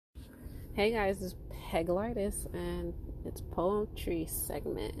Hey guys, this is Peglartis and it's poetry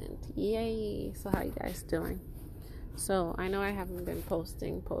segment. Yay! So how you guys doing? So I know I haven't been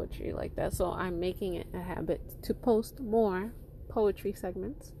posting poetry like that, so I'm making it a habit to post more poetry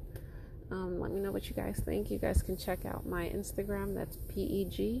segments. Let me know what you guys think. You guys can check out my Instagram. That's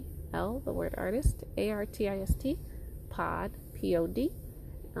PEGL, the word artist, ARTIST, pod, POD.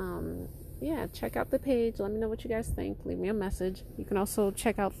 Yeah, check out the page. Let me know what you guys think. Leave me a message. You can also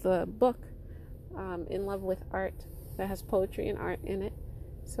check out the book, In Love with Art, that has poetry and art in it.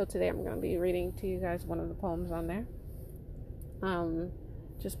 So today I'm going to be reading to you guys one of the poems on there.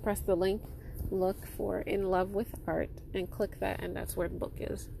 Just press the link, look for In Love with Art, and click that, and that's where the book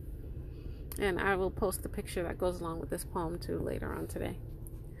is. And I will post the picture that goes along with this poem too later on today.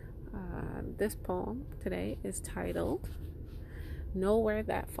 This poem today is titled Nowhere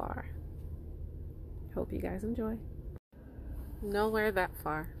That Far. Hope you guys enjoy. Nowhere That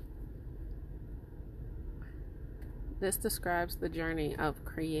Far. This describes the journey of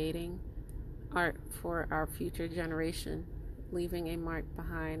creating art for our future generation, leaving a mark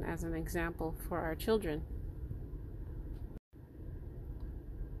behind as an example for our children.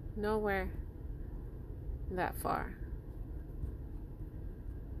 Nowhere that far.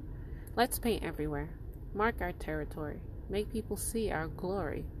 Let's paint everywhere. Mark our territory. Make people see our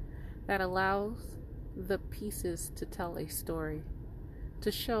glory. That allows the pieces to tell a story, to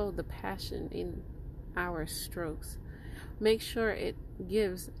show the passion in our strokes. Make sure it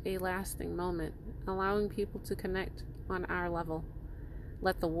gives a lasting moment, allowing people to connect on our level.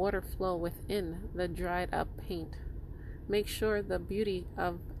 Let the water flow within the dried up paint. Make sure the beauty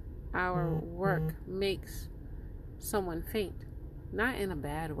of our work makes someone faint, not in a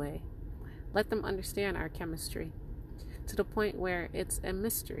bad way. Let them understand our chemistry to the point where it's a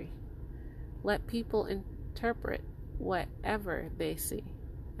mystery. Let people interpret whatever they see,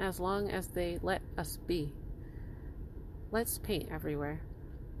 as long as they let us be. Let's paint everywhere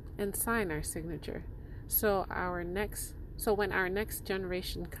and sign our signature so when our next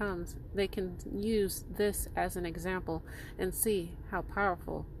generation comes, they can use this as an example and see how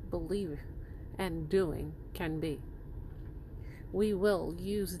powerful belief and doing can be. We will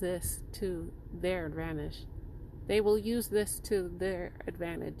use this to their advantage. They will use this to their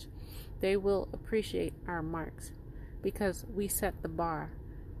advantage. They will appreciate our marks because we set the bar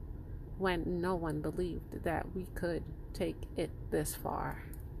when no one believed that we could take it this far.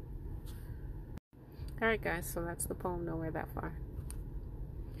 Alright guys, so that's the poem Nowhere That Far.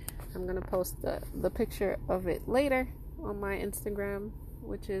 I'm going to post the picture of it later on my Instagram,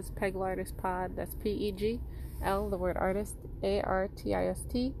 which is PegLartistPod. That's PEGL, the word artist,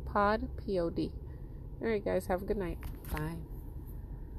 ARTIST, pod, POD. Alright guys, have a good night. Bye.